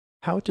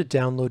How to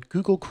download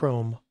Google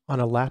Chrome on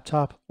a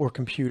laptop or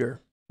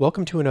computer.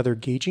 Welcome to another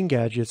Gauging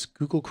Gadgets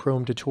Google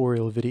Chrome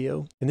tutorial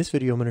video. In this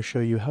video, I'm going to show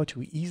you how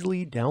to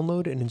easily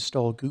download and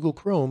install Google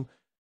Chrome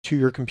to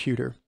your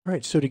computer. All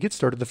right, so to get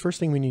started, the first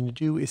thing we need to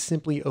do is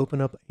simply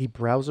open up a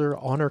browser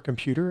on our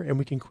computer, and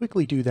we can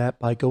quickly do that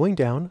by going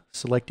down,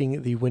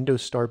 selecting the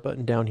Windows Start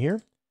button down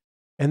here,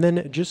 and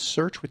then just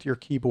search with your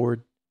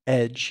keyboard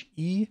Edge,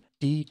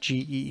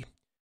 E-D-G-E.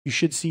 You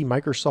should see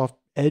Microsoft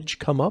Edge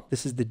come up.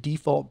 This is the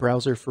default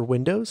browser for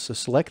Windows, so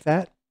select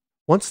that.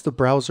 Once the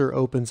browser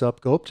opens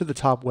up, go up to the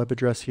top web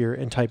address here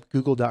and type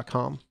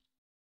google.com.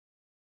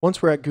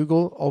 Once we're at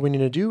Google, all we need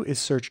to do is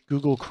search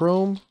Google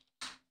Chrome,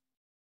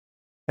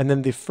 and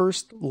then the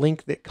first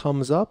link that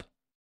comes up,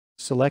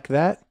 select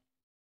that.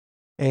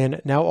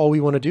 And now all we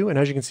want to do, and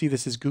as you can see,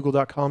 this is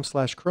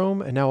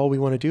google.com/Chrome, and now all we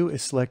want to do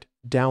is select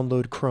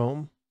Download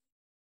Chrome.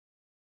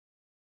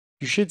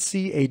 You should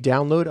see a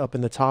download up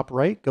in the top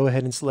right. Go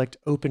ahead and select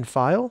Open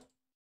File.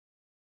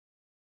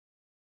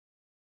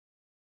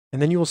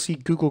 And then you will see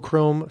Google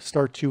Chrome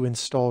start to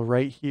install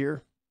right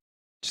here.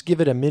 Just give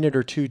it a minute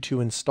or two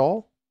to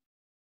install.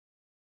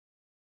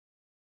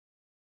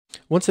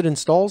 Once it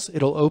installs,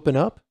 it'll open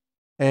up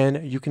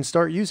and you can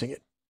start using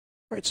it.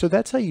 All right, so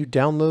that's how you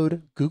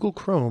download Google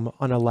Chrome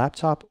on a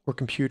laptop or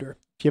computer.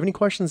 If you have any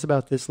questions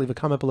about this, leave a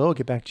comment below. I'll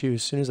get back to you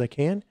as soon as I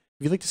can.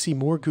 If you'd like to see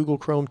more Google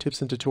Chrome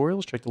tips and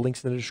tutorials, check the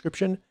links in the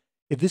description.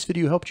 If this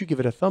video helped you, give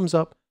it a thumbs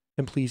up,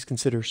 and please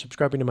consider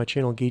subscribing to my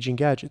channel, Gauging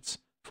Gadgets,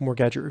 for more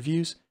gadget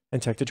reviews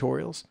and tech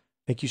tutorials.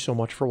 Thank you so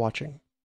much for watching.